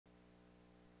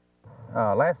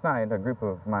Last night, a group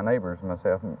of my neighbors and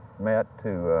myself met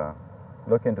to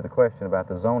look into the question about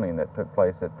the zoning that took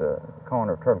place at the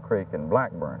corner of Turtle Creek and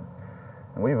Blackburn.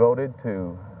 And we voted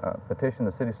to petition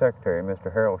the city secretary,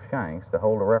 Mr. Harold Shanks, to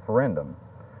hold a referendum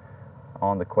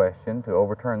on the question to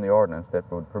overturn the ordinance that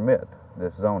would permit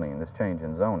this zoning, this change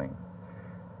in zoning.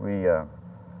 We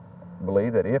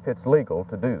believe that if it's legal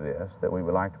to do this, that we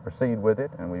would like to proceed with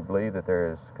it, and we believe that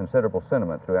there is considerable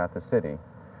sentiment throughout the city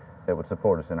that would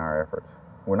support us in our efforts.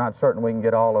 We're not certain we can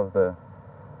get all of the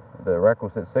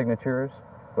requisite signatures,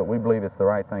 but we believe it's the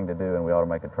right thing to do, and we ought to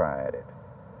make a try at it.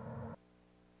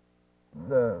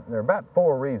 There are about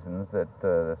 4 reasons that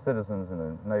the citizens in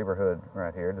the neighborhood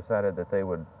right here decided that they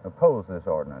would oppose this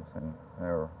ordinance. And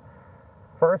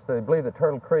first, they believe that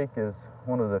Turtle Creek is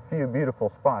one of the few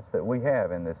beautiful spots that we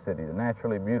have in this city,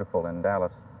 naturally beautiful in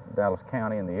Dallas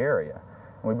County and the area.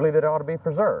 And we believe that it ought to be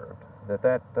preserved, that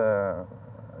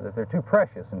they're too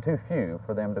precious and too few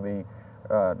for them to be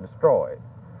destroyed.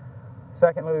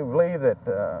 Secondly, we believe that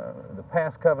the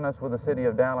past covenants with the city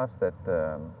of Dallas, that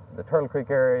the Turtle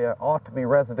Creek area ought to be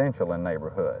residential in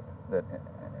neighborhood, that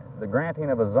the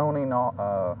granting of a zoning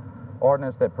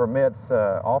ordinance that permits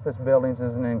office buildings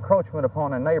is an encroachment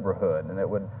upon a neighborhood, and it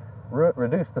would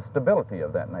reduce the stability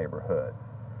of that neighborhood.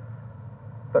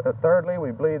 Thirdly,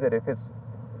 we believe that if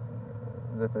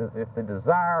the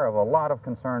desire of a lot of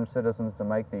concerned citizens to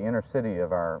make the inner city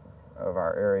of our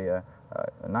area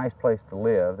a nice place to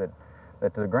live,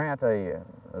 that to grant a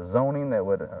zoning that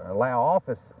would allow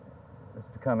office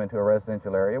to come into a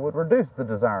residential area would reduce the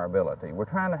desirability. We're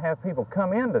trying to have people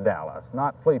come into Dallas,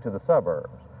 not flee to the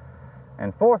suburbs.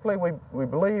 And fourthly, we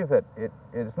believe that it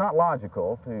is not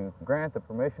logical to grant the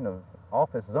permission of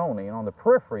office zoning on the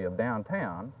periphery of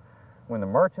downtown when the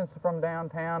merchants from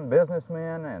downtown,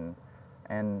 businessmen,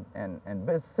 and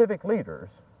civic leaders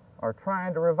are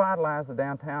trying to revitalize the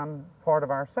downtown part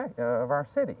of our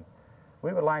city.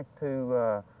 We would like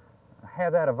to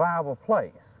have that a viable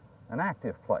place, an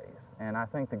active place, and I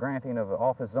think the granting of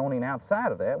office zoning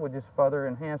outside of that would just further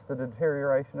enhance the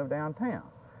deterioration of downtown.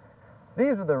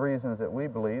 These are the reasons that we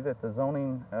believe that the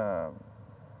zoning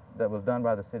that was done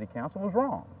by the City Council was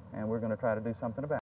wrong, and we're going to try to do something about it.